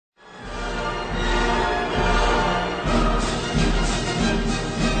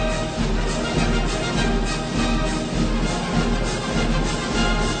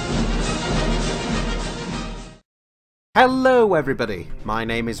Hello everybody, my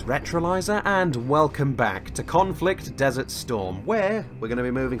name is Retroliser and welcome back to Conflict Desert Storm, where we're going to be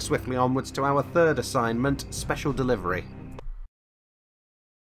moving swiftly onwards to our third assignment, Special Delivery.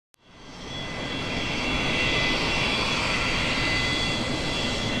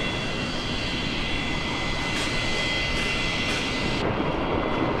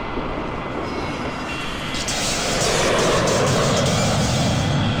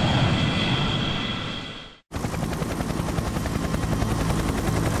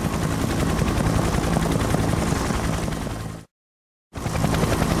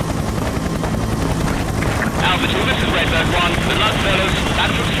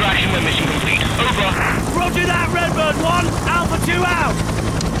 Roger that, Redbird 1! Alpha 2 out!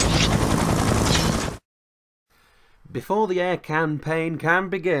 Before the air campaign can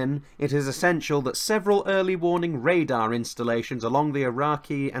begin, it is essential that several early warning radar installations along the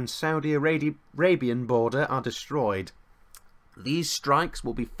Iraqi and Saudi Arabian border are destroyed. These strikes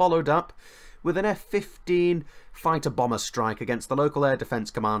will be followed up with an F-15 fighter-bomber strike against the local Air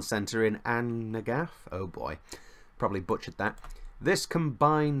Defence Command Centre in An-Nagaf. Oh boy, probably butchered that. This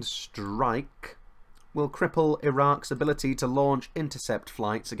combined strike will cripple Iraq's ability to launch intercept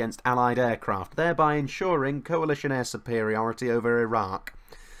flights against Allied aircraft, thereby ensuring coalition air superiority over Iraq.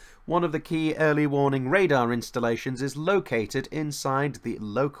 One of the key early warning radar installations is located inside the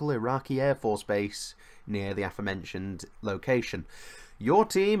local Iraqi Air Force base near the aforementioned location. Your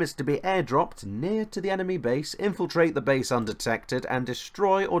team is to be airdropped near to the enemy base, infiltrate the base undetected, and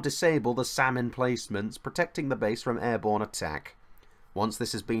destroy or disable the SAM emplacements, protecting the base from airborne attack. Once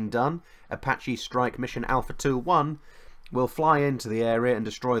this has been done, Apache Strike Mission Alpha 2-1 will fly into the area and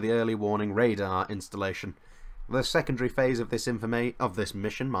destroy the early warning radar installation. The secondary phase of this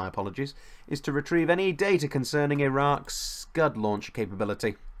mission, is to retrieve any data concerning Iraq's Scud launcher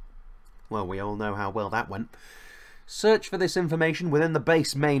capability. Well, we all know how well that went. Search for this information within the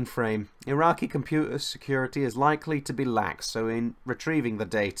base mainframe. Iraqi computer security is likely to be lax, so in retrieving the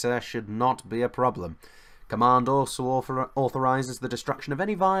data should not be a problem. Command also authorises the destruction of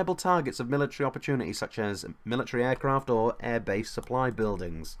any viable targets of military opportunity, such as military aircraft or airbase supply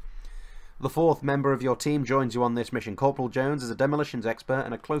buildings. The fourth member of your team joins you on this mission. Corporal Jones is a demolitions expert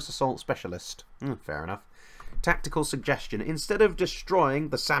and a close assault specialist. Fair enough. Tactical suggestion. Instead of destroying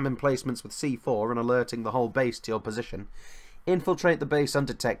the SAM emplacements with C4 and alerting the whole base to your position, infiltrate the base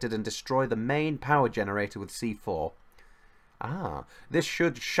undetected and destroy the main power generator with C4. This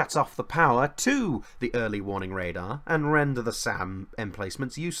should shut off the power to the early warning radar and render the SAM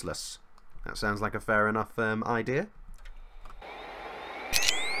emplacements useless. That sounds like a fair enough idea.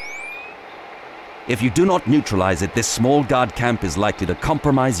 If you do not neutralize it, this small guard camp is likely to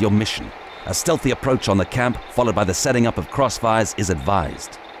compromise your mission. A stealthy approach on the camp, followed by the setting up of crossfires, is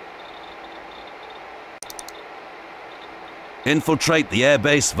advised. Infiltrate the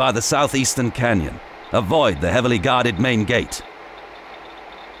airbase via the southeastern canyon. Avoid the heavily guarded main gate.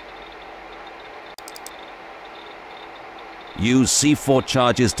 Use C4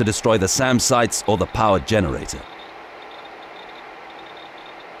 charges to destroy the SAM sites or the power generator.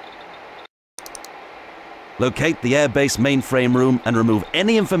 Locate the airbase mainframe room and remove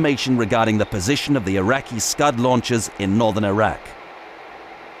any information regarding the position of the Iraqi Scud launchers in northern Iraq.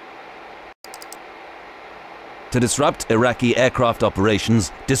 To disrupt Iraqi aircraft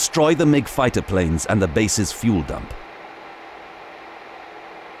operations, destroy the MiG fighter planes and the base's fuel dump.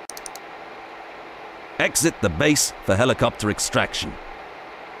 Exit the base for helicopter extraction.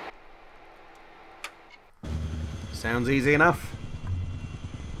 Sounds easy enough.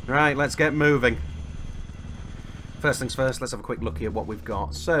 Right, let's get moving. First things first, let's have a quick look here at what we've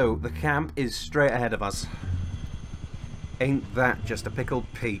got. So, the camp is straight ahead of us. Ain't that just a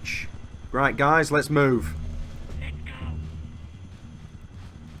pickled peach? Right, guys, let's move.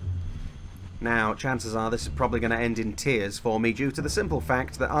 Now, chances are this is probably going to end in tears for me due to the simple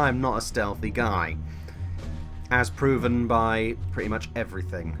fact that I'm not a stealthy guy. As proven by pretty much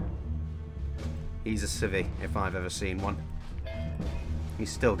everything. He's a civvy, if I've ever seen one.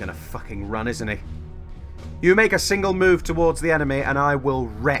 He's still going to fucking run, isn't he? You make a single move towards the enemy and I will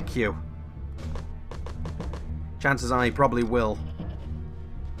wreck you. Chances are he probably will.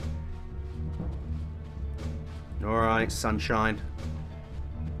 Alright, sunshine.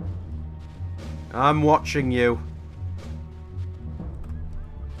 I'm watching you.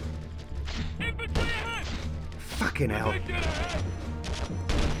 Fucking hell.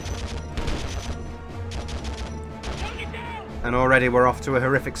 And already we're off to a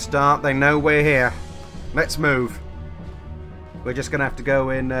horrific start. They know we're here. Let's move. We're just going to have to go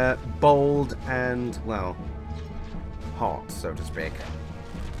in bold and, well, hot, so to speak.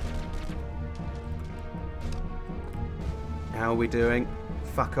 How are we doing?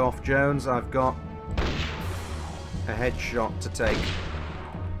 Fuck off, Jones. I've got a headshot to take.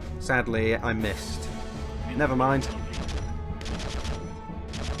 Sadly, I missed. Never mind.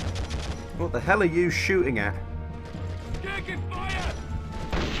 What the hell are you shooting at?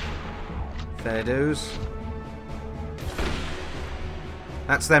 Fair dues.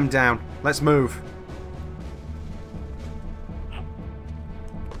 That's them down. Let's move.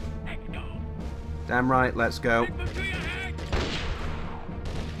 Damn right, let's go.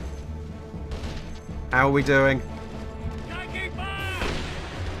 How are we doing?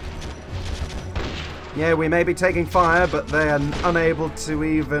 Yeah, we may be taking fire, but they are unable to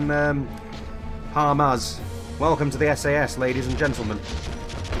even harm us. Welcome to the SAS, ladies and gentlemen.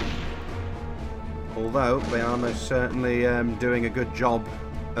 Although, they are most certainly doing a good job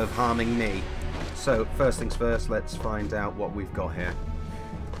of harming me. So, first things first, let's find out what we've got here.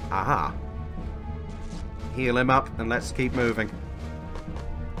 Aha. Heal him up, and let's keep moving.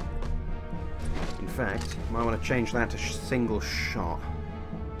 In fact, might want to change that to single shot.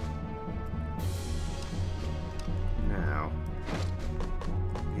 Now,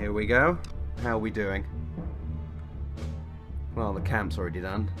 here we go. How are we doing? Well, the camp's already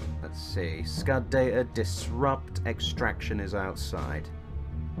done. Let's see. Scud data, disrupt, extraction is outside.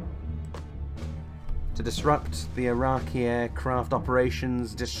 To disrupt the Iraqi aircraft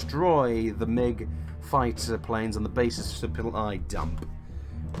operations, destroy the MiG fighter planes on the basis of supply dump.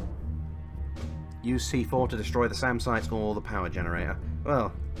 Use C4 to destroy the SAM sites or the power generator.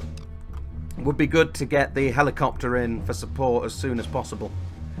 Well, it would be good to get the helicopter in for support as soon as possible.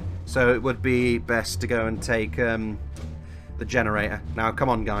 So it would be best to go and take the generator. Now, come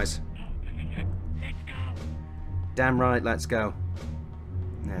on, guys. Damn right, let's go.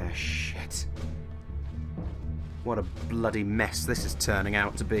 Ah, shit. What a bloody mess this is turning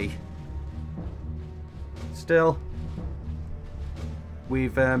out to be. Still,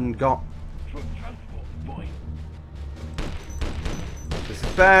 we've got... This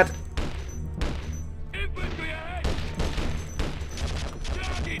is bad.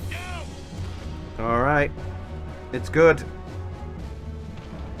 Alright. It's good.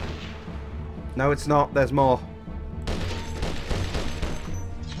 No, it's not. There's more.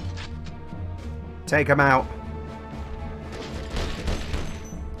 Take him out.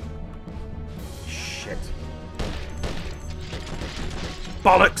 Shit.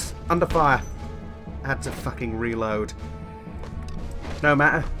 Bollocks! Under fire. Had to fucking reload. No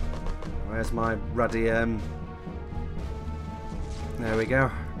matter. Where's my ruddy, There we go.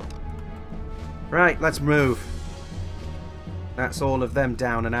 Right, let's move. That's all of them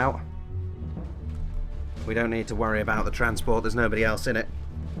down and out. We don't need to worry about the transport. There's nobody else in it.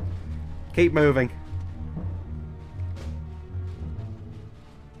 Keep moving.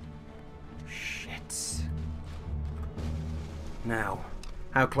 Shit. Now,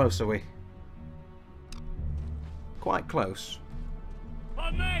 how close are we? Quite close.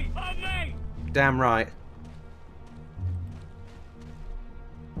 On me! On me! Damn right.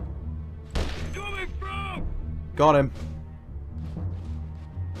 Coming from! Got him.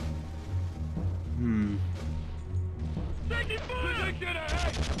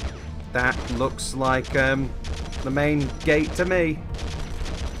 That looks like the main gate to me.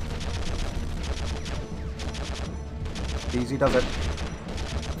 Easy does it.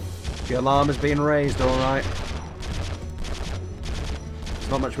 The alarm has been raised, alright. There's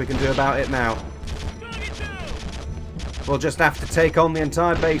not much we can do about it now. We'll just have to take on the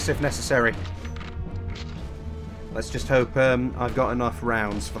entire base if necessary. Let's just hope I've got enough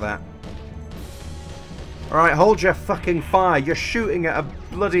rounds for that. Alright, hold your fucking fire. You're shooting at a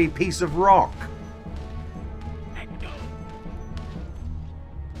bloody piece of rock.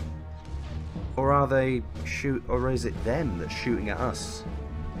 Or are they or is it them that's shooting at us?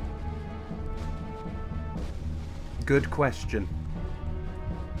 Good question.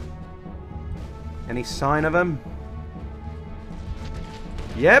 Any sign of them?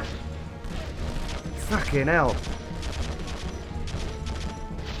 Yep. Fucking hell.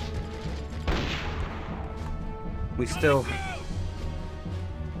 We still...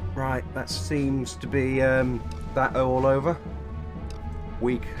 Right, that seems to be that all over.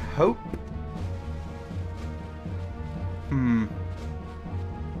 We hope.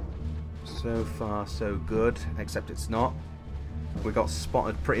 So far, so good. Except it's not. We got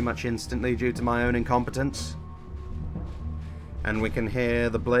spotted pretty much instantly due to my own incompetence. And we can hear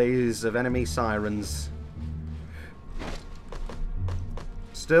the blaze of enemy sirens.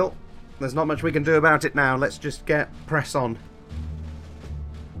 Still, there's not much we can do about it now. Let's just press on.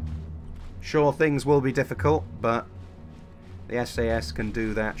 Sure, things will be difficult, but the SAS can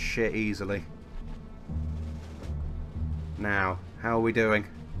do that shit easily. Now, how are we doing?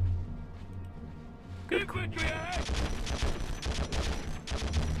 Infantry ahead!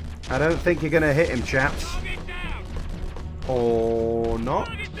 I don't think you're going to hit him, chaps. Target down! Or not?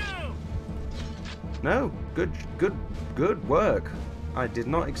 Target down! No, good work. I did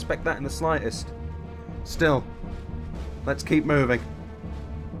not expect that in the slightest. Still, let's keep moving.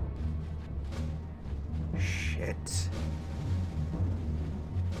 Shit.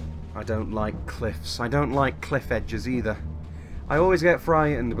 I don't like cliffs. I don't like cliff edges either. I always get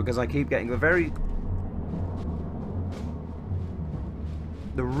frightened because I keep getting the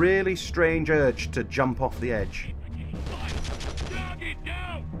really strange urge to jump off the edge. Target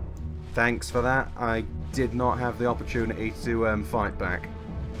down! Thanks for that. I did not have the opportunity to fight back.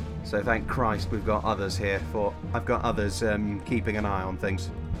 So thank Christ we've got others here. I've got others keeping an eye on things.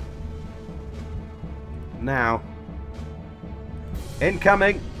 Now,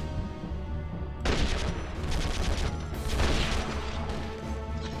 incoming.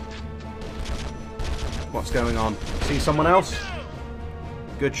 What's going on? See someone else?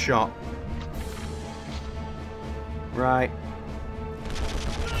 Good shot. Right.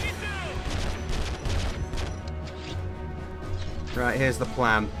 Right, here's the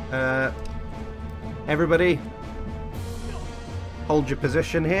plan. Everybody, hold your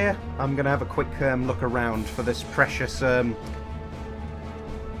position here. I'm going to have a quick look around for this precious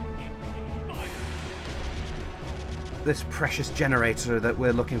generator that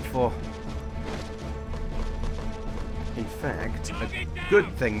we're looking for. In fact, a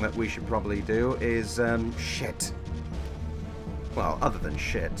good thing that we should probably do is shit. Well, other than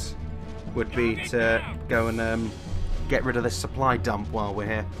shit, would be to go and get rid of this supply dump while we're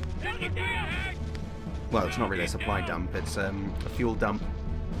here. Well, it's not really a supply dump, it's a fuel dump.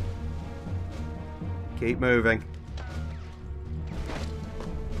 Keep moving.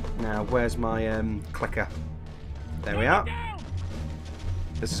 Now, where's my clicker? There we are.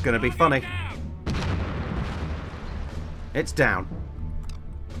 This is going to be funny. It's down.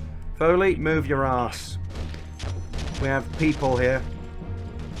 Foley, move your ass. We have people here.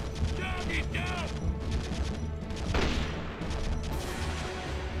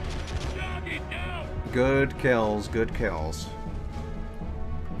 Good kills, good kills.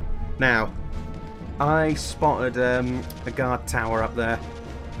 Now, I spotted a guard tower up there.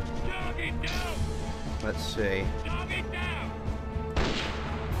 Let's see.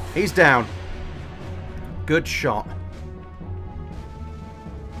 He's down. Good shot.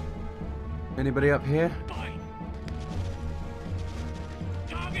 Anybody up here?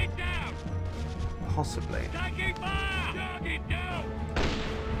 Possibly.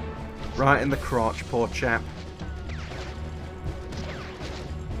 Right in the crotch, poor chap.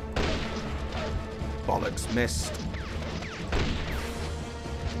 Bollocks, missed.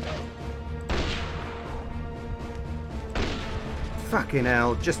 Fucking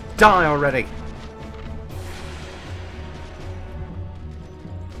hell, just die already!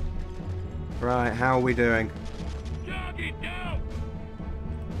 Right, how are we doing?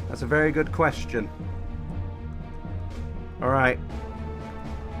 That's a very good question. Alright.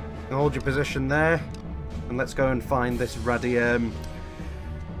 Hold your position there. And let's go and find this ruddy,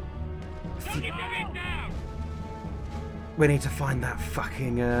 we need to find that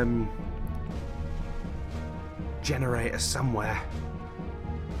fucking, generator somewhere.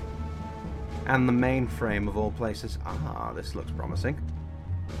 And the mainframe of all places. Ah, this looks promising.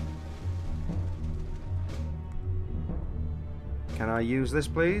 Can I use this,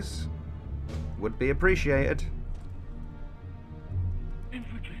 please? Would be appreciated.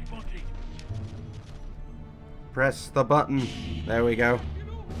 Infantry spotted. Press the button. There we go.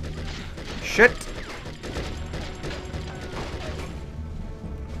 Shit!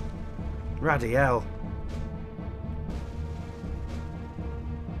 Ruddy hell.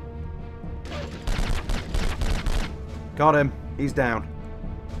 Got him. He's down.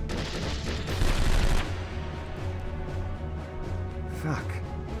 Fuck.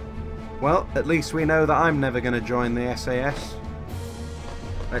 Well, at least we know that I'm never going to join the SAS.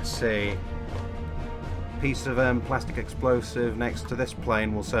 Let's see. Piece of plastic explosive next to this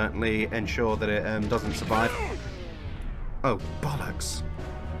plane will certainly ensure that it doesn't survive. Oh, bollocks.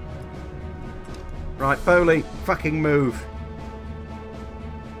 Right, Foley, fucking move.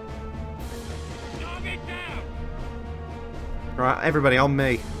 Right, everybody on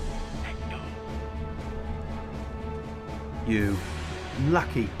me. You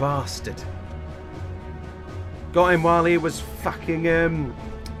lucky bastard. Got him while he was fucking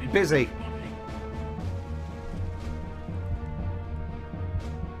busy.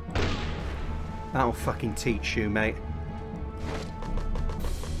 That'll fucking teach you, mate.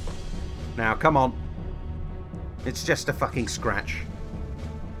 Now, come on. It's just a fucking scratch.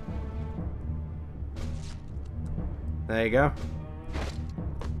 There you go.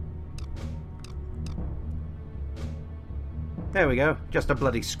 There we go. Just a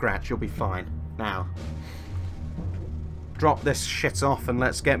bloody scratch. You'll be fine. Now, drop this shit off and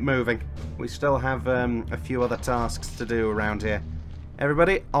let's get moving. We still have a few other tasks to do around here.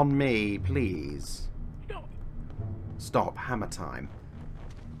 Everybody, on me, please. Stop. Hammer time.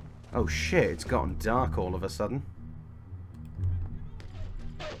 Oh shit, it's gotten dark all of a sudden.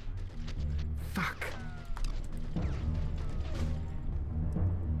 Fuck.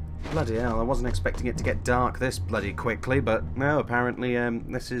 Bloody hell, I wasn't expecting it to get dark this bloody quickly, but no, apparently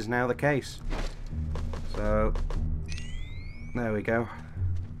this is now the case. So, there we go.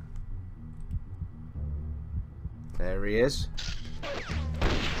 There he is.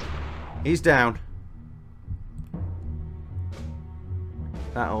 He's down.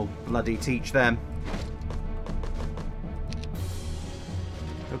 That'll bloody teach them.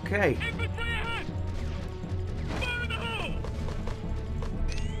 Okay. Infantry ahead! Fire in the hole!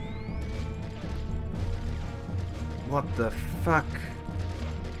 What the fuck?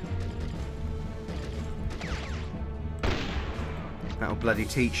 That'll bloody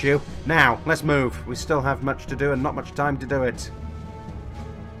teach you. Now, let's move. We still have much to do and not much time to do it.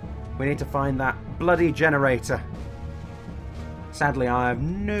 We need to find that bloody generator. Sadly, I have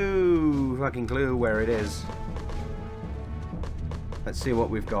no fucking clue where it is. Let's see what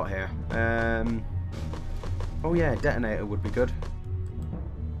we've got here. Oh yeah, detonator would be good.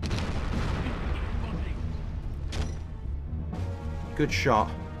 Good shot.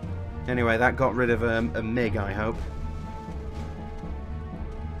 Anyway, that got rid of a MiG, I hope.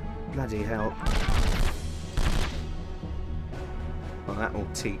 Bloody hell. Well, that will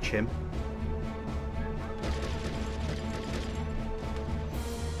teach him.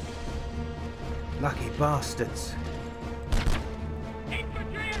 Lucky bastards.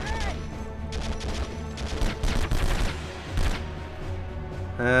 Infantry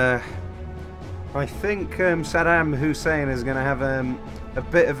ahead! I think Saddam Hussein is going to have a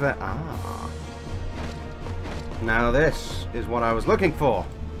bit of a... Now this is what I was looking for.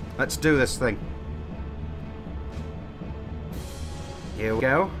 Let's do this thing. Here we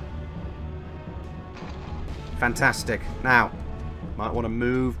go. Fantastic. Now, might want to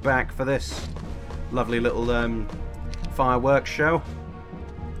move back for this lovely little fireworks show.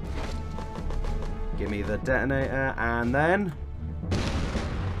 Give me the detonator and then...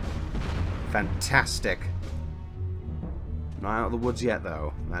 Fantastic. Not out of the woods yet,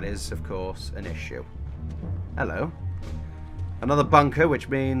 though. That is, of course, an issue. Hello. Another bunker, which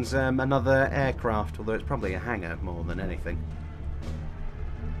means another aircraft, although it's probably a hangar more than anything.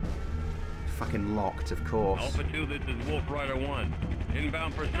 Fucking locked, of course. Alpha 2, this is Wolf Rider 1.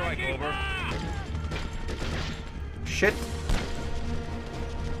 Inbound for strike, over. Shit.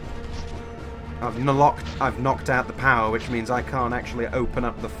 I've knocked out the power, which means I can't actually open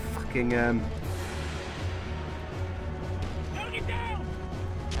up the fucking Target down!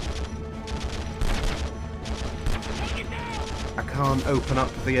 Target down! I can't open up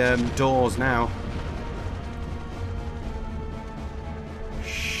the doors now.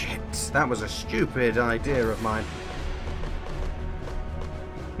 Shit, that was a stupid idea of mine.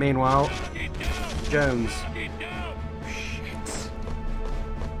 Meanwhile, Target down! Jones. Target down! Shit.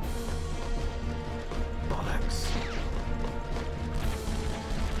 Bollocks.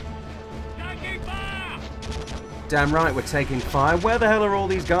 Taking fire! Damn right we're taking fire. Where the hell are all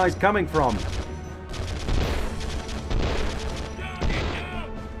these guys coming from? Target down!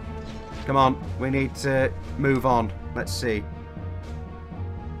 Come on, we need to move on. Let's see.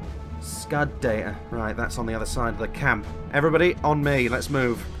 Scud data. Right, that's on the other side of the camp. Everybody, on me. Let's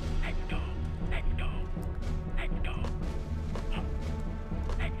move. Let's go! Let's go! Let's go! Up.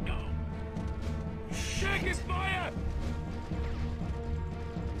 Let's go! Taking fire!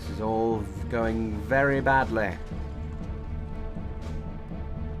 This is all going very badly.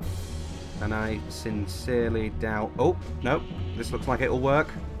 And I sincerely doubt... Oh, no. This looks like it'll work.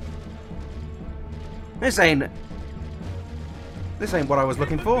 This ain't what I was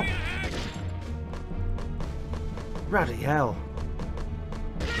looking for. Bloody hell.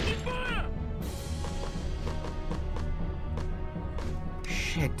 Taking fire!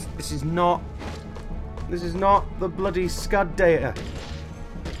 Shit, this is not the bloody Scud data.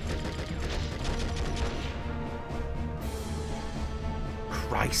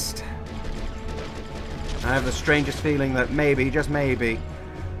 Christ. I have the strangest feeling that maybe, just maybe,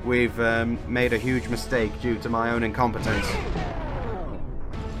 we've made a huge mistake due to my own incompetence.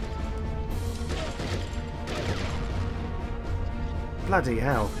 Bloody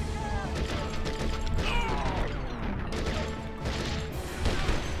hell.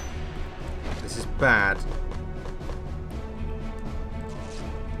 bad.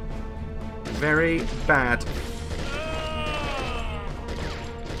 Very bad.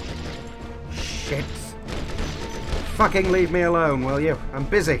 Shit. Fucking leave me alone, will you? I'm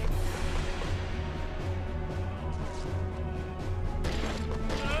busy.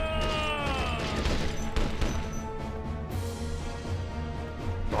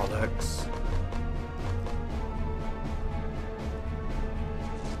 Bollocks.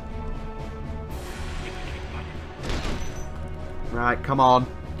 Right, come on.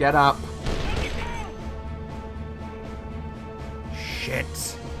 Get up. Shit.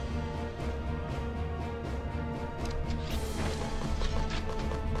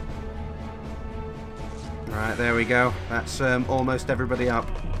 Right, there we go. That's almost everybody up.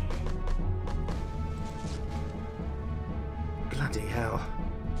 Bloody hell.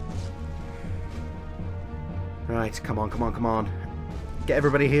 Right, come on, come on, come on. Get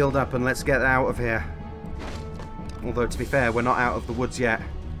everybody healed up and let's get out of here. Although, to be fair, we're not out of the woods yet.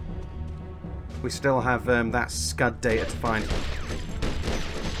 We still have that scud data to find.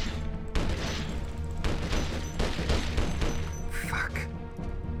 Fuck.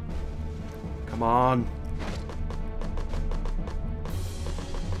 Come on.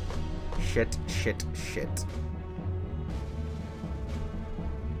 Shit, shit, shit.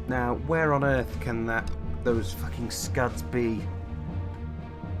 Now, where on earth can those fucking scuds be?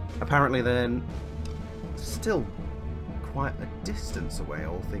 Apparently they're still quite a distance away,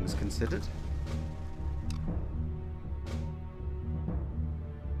 all things considered.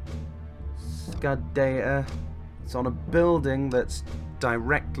 Scud data. It's on a building that's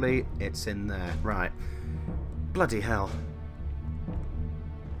directly... It's in there. Right. Bloody hell.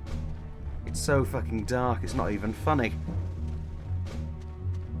 It's so fucking dark, it's not even funny.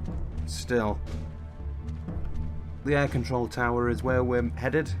 Still. The air control tower is where we're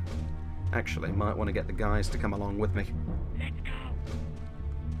headed. Actually, might want to get the guys to come along with me. Let's go.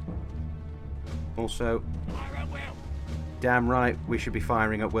 Also, Fire at will. damn right we should be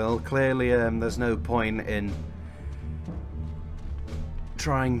firing at will. Clearly, there's no point in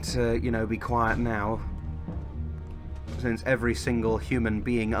trying to, you know, be quiet now, since every single human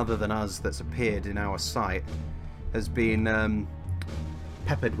being other than us that's appeared in our sight has been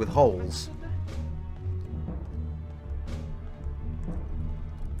peppered with holes.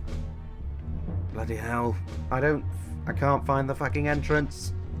 Bloody hell. I can't find the fucking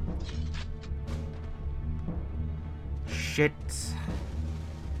entrance. Shit.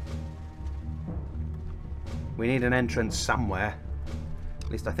 We need an entrance somewhere. At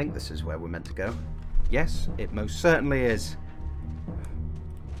least I think this is where we're meant to go. Yes, it most certainly is.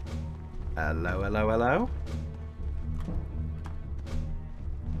 Hello, hello, hello.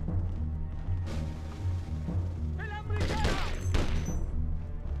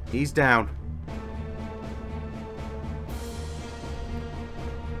 He's down.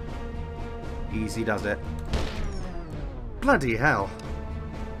 Easy does it. Bloody hell.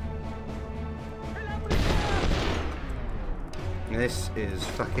 This is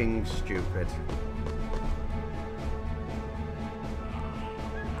fucking stupid.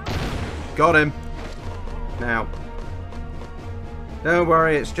 Got him. Now. Don't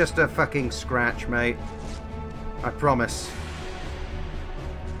worry, it's just a fucking scratch, mate. I promise.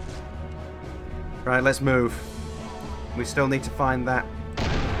 Right, let's move. We still need to find that.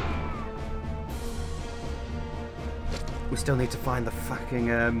 We still need to find the fucking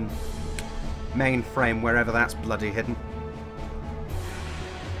mainframe, wherever that's bloody hidden.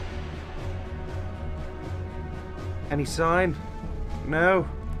 Any sign? No?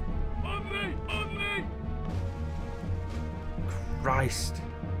 On me! On me! Christ.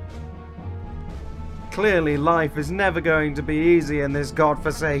 Clearly life is never going to be easy in this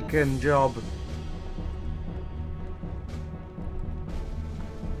godforsaken job.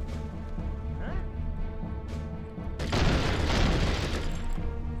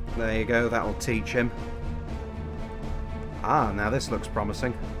 There you go, that'll teach him. Ah, now this looks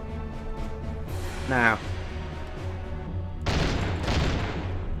promising. Now.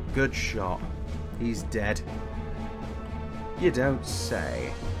 Good shot. He's dead. You don't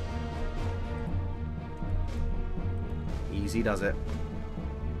say. Easy does it.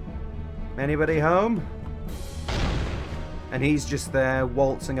 Anybody home? And he's just there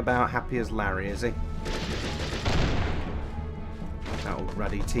waltzing about happy as Larry, is he? That'll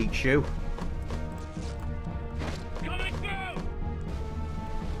ruddy teach you. Coming through!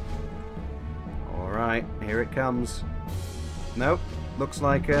 Alright, here it comes. Nope, looks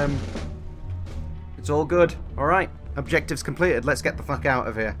like it's all good. Alright, objectives completed. Let's get the fuck out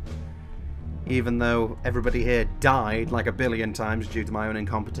of here. even though everybody here died like a billion times due to my own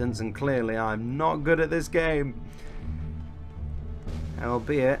incompetence, and clearly I'm not good at this game.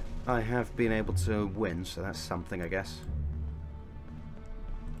 Albeit, I have been able to win, so that's something, I guess.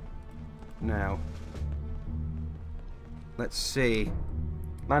 Now, let's see.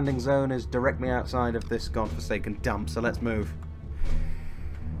 Landing zone is directly outside of this godforsaken dump, so let's move.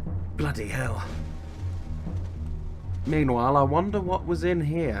 Bloody hell. Meanwhile, I wonder what was in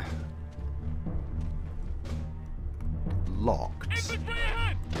here. Locked. This is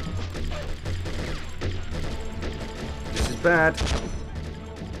bad.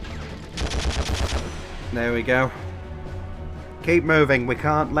 There we go. Keep moving. We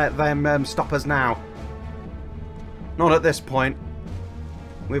can't let them stop us now. Not at this point.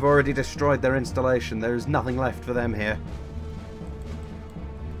 We've already destroyed their installation. There is nothing left for them here.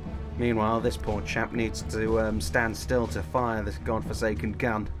 Meanwhile, this poor chap needs to stand still to fire this godforsaken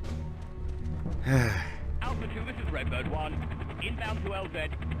gun. Alpha 2, this is Redbird 1. Inbound to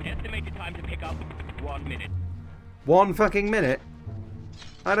LZ. Estimated time to pick up 1 minute. 1 fucking minute?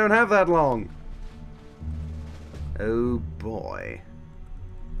 I don't have that long. Oh boy.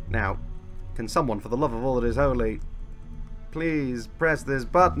 Now, can someone, for the love of all that is holy, please press this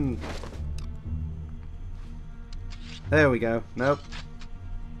button? There we go. Nope.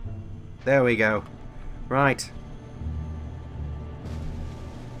 There we go. Right.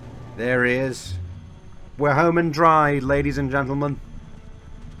 There he is. We're home and dry, ladies and gentlemen.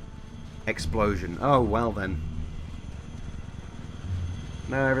 Explosion. Oh, well then.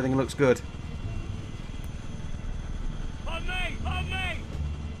 No, everything looks good. On me! On me!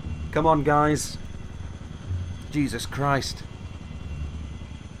 Come on, guys. Jesus Christ.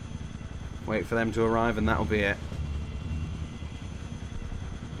 Wait for them to arrive and that'll be it.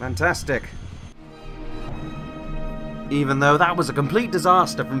 Fantastic. Even though that was a complete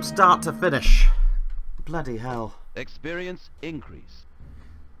disaster from start to finish. Bloody hell. Experience increase.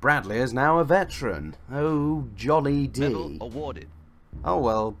 Bradley is now a veteran. Oh, jolly D. Medal awarded. Oh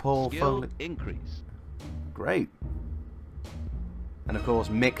well, Paul Skill Foley. increase. Great. And of course,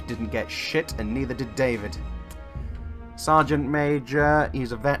 Mick didn't get shit, and neither did David. Sergeant Major,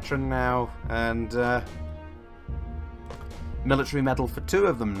 he's a veteran now, and military medal for 2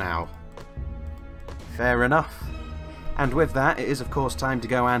 of them now. Fair enough. And with that, it is of course time to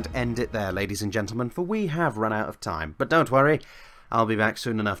go and end it there, ladies and gentlemen, for we have run out of time. But don't worry, I'll be back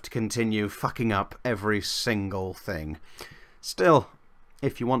soon enough to continue fucking up every single thing. Still,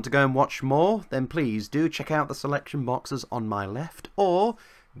 if you want to go and watch more, then please do check out the selection boxes on my left, or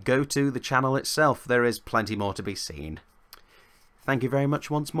go to the channel itself. There is plenty more to be seen. Thank you very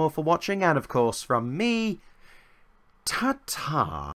much once more for watching, and of course from me, ta-ta.